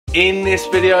In this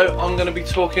video, I'm going to be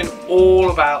talking all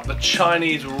about the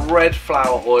Chinese red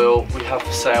flower oil we have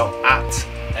for sale at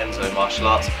Enso Martial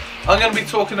Arts. I'm going to be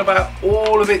talking about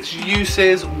all of its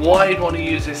uses, why you'd want to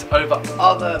use this over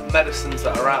other medicines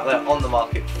that are out there on the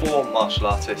market for martial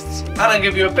artists, and I'll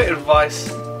give you a bit of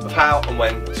advice of how and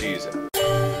when to use it.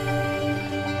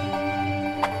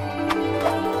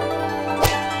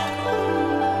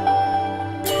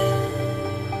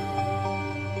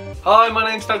 Hi, my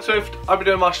name's Doug Swift. I've been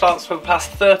doing martial arts for the past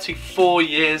 34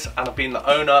 years and I've been the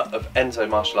owner of Enso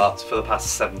Martial Arts for the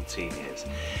past 17 years.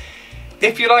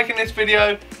 If you're liking this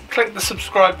video, click the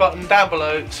subscribe button down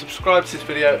below, subscribe to this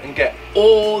video and get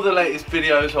all the latest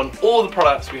videos on all the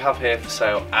products we have here for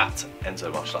sale at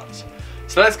Enso Martial Arts.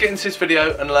 So let's get into this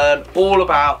video and learn all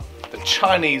about the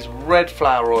Chinese red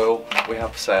flower oil we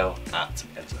have for sale at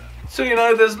Enso. So you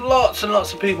know, there's lots and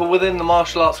lots of people within the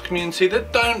martial arts community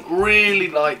that don't really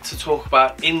like to talk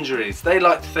about injuries. They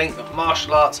like to think that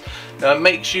martial arts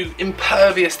makes you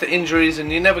impervious to injuries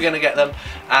and you're never going to get them,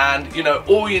 and you know,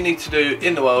 all you need to do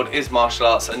in the world is martial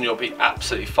arts and you'll be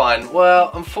absolutely fine.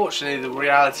 Well, unfortunately the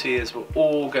reality is we're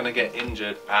all going to get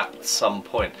injured at some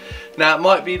point. Now it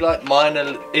might be like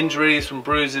minor injuries from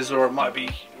bruises, or it might be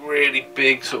really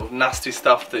big sort of nasty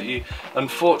stuff that you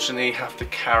unfortunately have to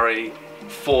carry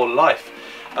for life,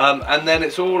 and then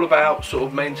it's all about sort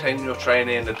of maintaining your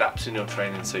training and adapting your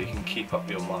training so you can keep up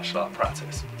your martial art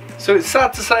practice. So it's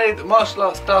sad to say that martial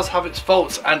arts does have its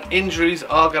faults and injuries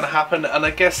are going to happen, and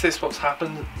I guess this is going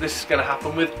to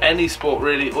happen with any sport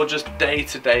really, or just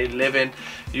day-to-day living.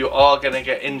 You are going to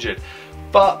get injured,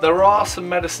 but there are some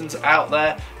medicines out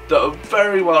there that are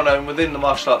very well known within the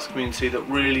martial arts community that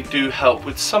really do help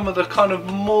with some of the kind of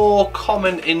more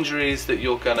common injuries that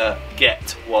you're gonna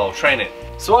get while training.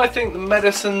 So I think the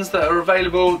medicines that are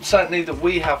available, certainly that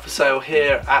we have for sale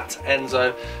here at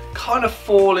Enso, kind of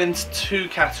fall into two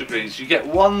categories. You get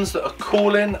ones that are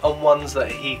cooling and ones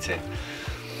that are heating.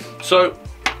 So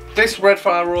this red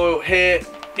flower oil here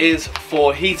is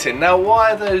for heating. Now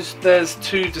why there's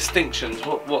two distinctions.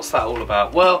 What's that all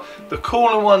about? Well, the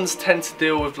cooler ones tend to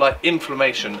deal with like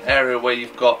inflammation, area where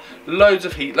you've got loads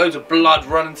of heat, loads of blood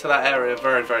running to that area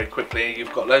very quickly.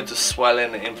 You've got loads of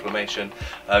swelling and inflammation.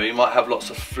 You might have lots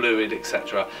of fluid,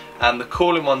 etc. And the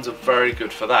cooling ones are very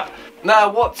good for that. Now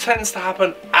what tends to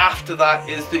happen after that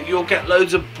is that you'll get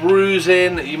loads of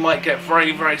bruising. You might get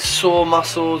very sore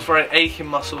muscles, very aching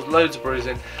muscles, loads of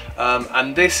bruising.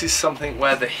 And this is something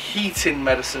where the heating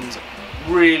medicines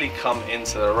really come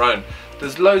into their own.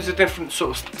 There's loads of different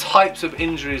sorts of types of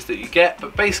injuries that you get,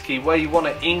 but basically where you want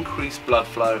to increase blood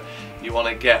flow, you want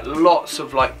to get lots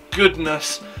of like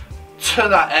goodness to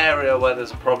that area where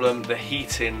there's a problem, the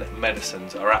heating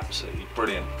medicines are absolutely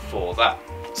brilliant for that.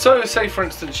 So say for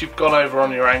instance you've gone over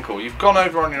on your ankle, you've got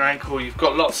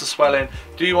lots of swelling.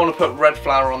 Do you want to put red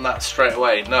flower on that straight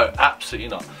away? No, absolutely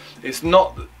not. It's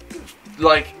not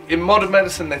like in modern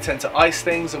medicine they tend to ice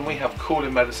things, and we have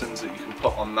cooling medicines that you can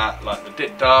put on that, like the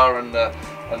Ditdar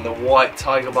and the white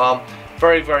tiger balm.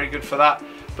 Very good for that.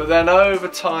 But then over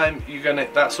time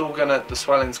the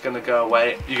swelling's gonna go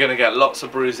away. You're gonna get lots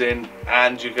of bruising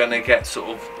and you're gonna get sort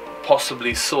of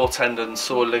possibly sore tendons,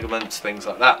 sore ligaments, things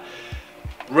like that.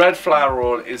 Red flower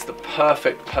oil is the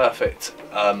perfect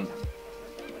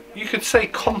you could say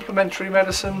complementary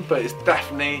medicine, but it's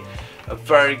definitely a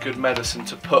very good medicine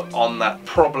to put on that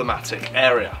problematic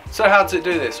area. So how does it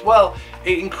do this? Well,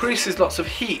 it increases lots of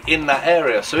heat in that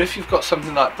area. So if you've got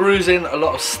something like bruising, a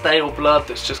lot of stale blood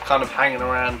that's just kind of hanging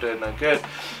around doing no good,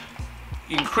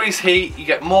 you increase heat, you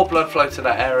get more blood flow to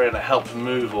that area and it helps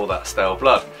move all that stale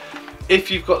blood.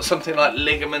 If you've got something like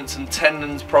ligaments and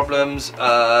tendons problems,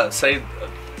 say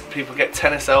people get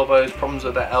tennis elbows, problems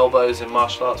with their elbows in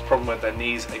martial arts, problem with their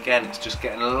knees, again it's just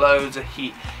getting loads of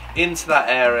heat into that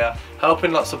area,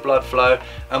 helping lots of blood flow,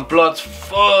 and blood's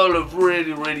full of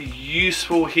really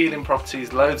useful healing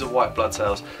properties, loads of white blood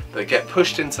cells that get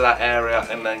pushed into that area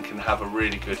and then can have a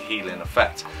really good healing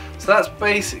effect. So that's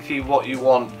basically what you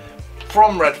want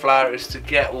from red flower, is to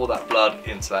get all that blood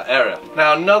into that area.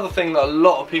 Now another thing that a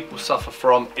lot of people suffer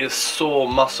from is sore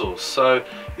muscles. So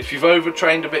if you've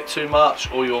overtrained a bit too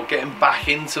much, or you're getting back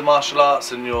into martial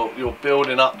arts and you're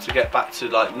building up to get back to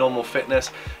like normal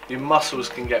fitness, your muscles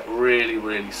can get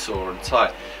really sore and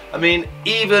tight. I mean,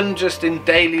 even just in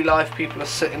daily life, people are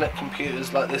sitting at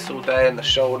computers like this all day and the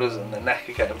shoulders and the neck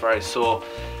are getting very sore.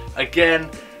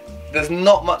 Again, there's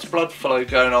not much blood flow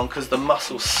going on because the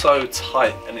muscle's so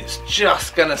tight, and it's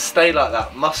just gonna stay like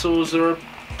that. Muscles are a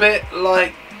bit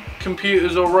like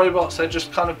computers or robots, they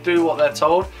just kind of do what they're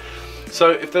told.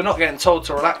 So if they're not getting told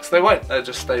to relax, they won't. They'll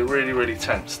just stay really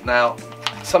tense. Now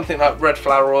something like red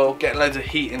flower oil, getting loads of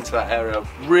heat into that area,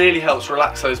 really helps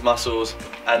relax those muscles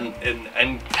and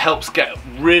helps get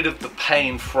rid of the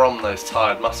pain from those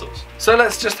tired muscles. So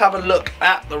let's just have a look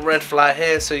at the red flower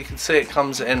here. So you can see it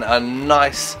comes in a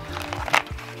nice,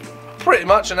 pretty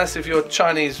much, unless if your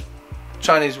Chinese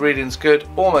reading's good,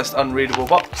 almost unreadable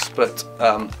box, but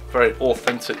very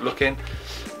authentic looking.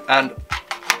 And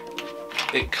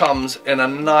it comes in a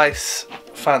nice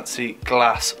fancy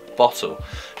glass bottle.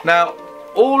 Now,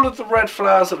 all of the red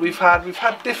flowers that we've had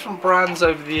different brands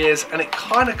over the years, and it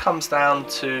kind of comes down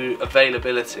to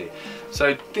availability.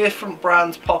 So different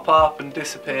brands pop up and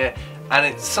disappear, and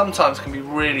it sometimes can be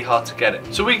really hard to get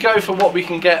it. So we go for what we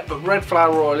can get, but red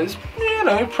flower oil is, you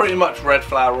know, pretty much red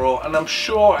flower oil, and I'm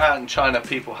sure out in China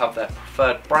people have their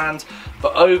preferred brands,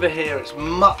 but over here it's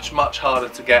much harder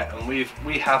to get, and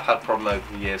we have had problem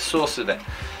over the years sourcing it.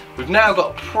 We've now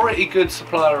got a pretty good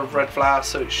supplier of red flower,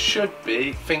 so it should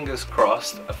be, fingers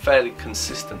crossed, a fairly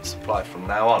consistent supply from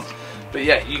now on. But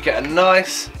yeah, you get a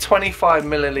nice 25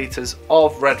 millilitres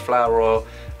of red flower oil,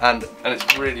 and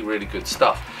it's really good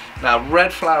stuff. Now,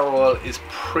 red flower oil is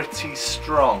pretty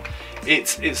strong.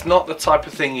 It's not the type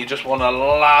of thing you just want to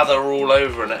lather all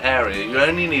over an area. You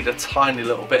only need a tiny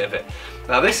little bit of it.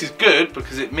 Now, this is good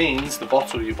because it means the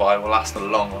bottle you buy will last a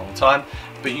long time,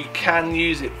 but you can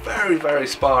use it very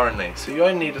sparingly. So you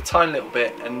only need a tiny little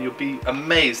bit, and you'll be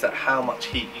amazed at how much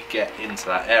heat you get into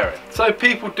that area. So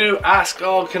people do ask,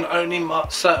 oh, can only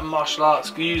certain martial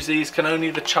arts use these? Can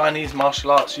only the Chinese martial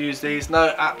arts use these?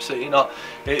 No, absolutely not.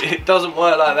 It doesn't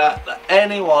work like that.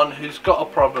 Anyone who's got a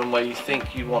problem where you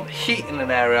think you want heat in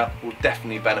an area will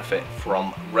definitely benefit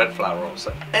from red flower oil.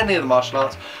 So any of the martial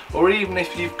arts, or even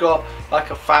if you've got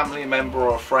like a family member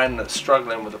or a friend that's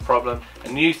struggling with a problem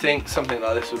and you think something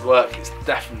like this would work, it's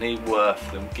definitely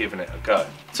worth them giving it a go.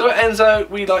 So at Enso,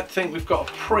 we like to think we've got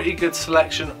a pretty good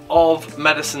selection of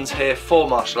medicines here for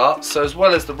martial arts. So as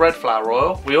well as the red flower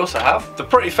oil, we also have the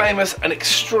pretty famous and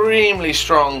extremely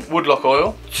strong woodlock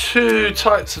oil, 2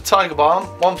 types of tiger balm,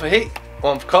 one for heat,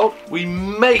 one for cold. We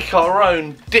make our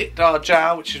own dit da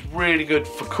jiao, which is really good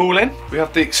for cooling. We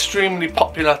have the extremely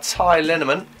popular Thai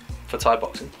liniment for Thai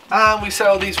boxing, and we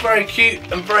sell these very cute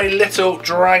and very little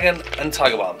dragon and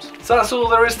tiger balms. So that's all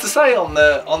there is to say on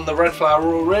the red flower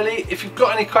oil, really. If you've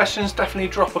got any questions, definitely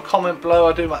drop a comment below.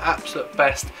 I do my absolute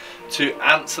best to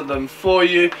answer them for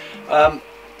you. I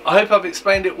hope I've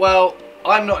explained it well.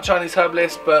 I'm not a Chinese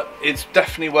herbalist, but it's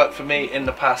definitely worked for me in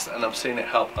the past, and I've seen it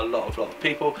help a lot of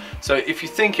people. So if you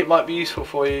think it might be useful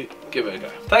for you, give it a go.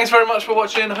 Thanks very much for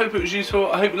watching. I hope it was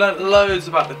useful. I hope you learned loads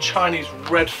about the Chinese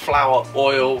red flower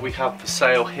oil we have for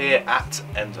sale here at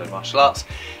Enso Martial Arts.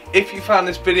 If you found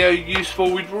this video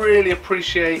useful, we'd really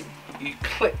appreciate you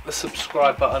click the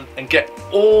subscribe button and get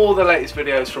all the latest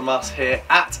videos from us here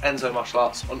at Enso Martial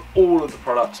Arts on all of the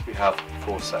products we have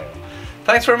for sale.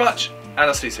 Thanks very much, and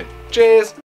I'll see you soon. Cheers!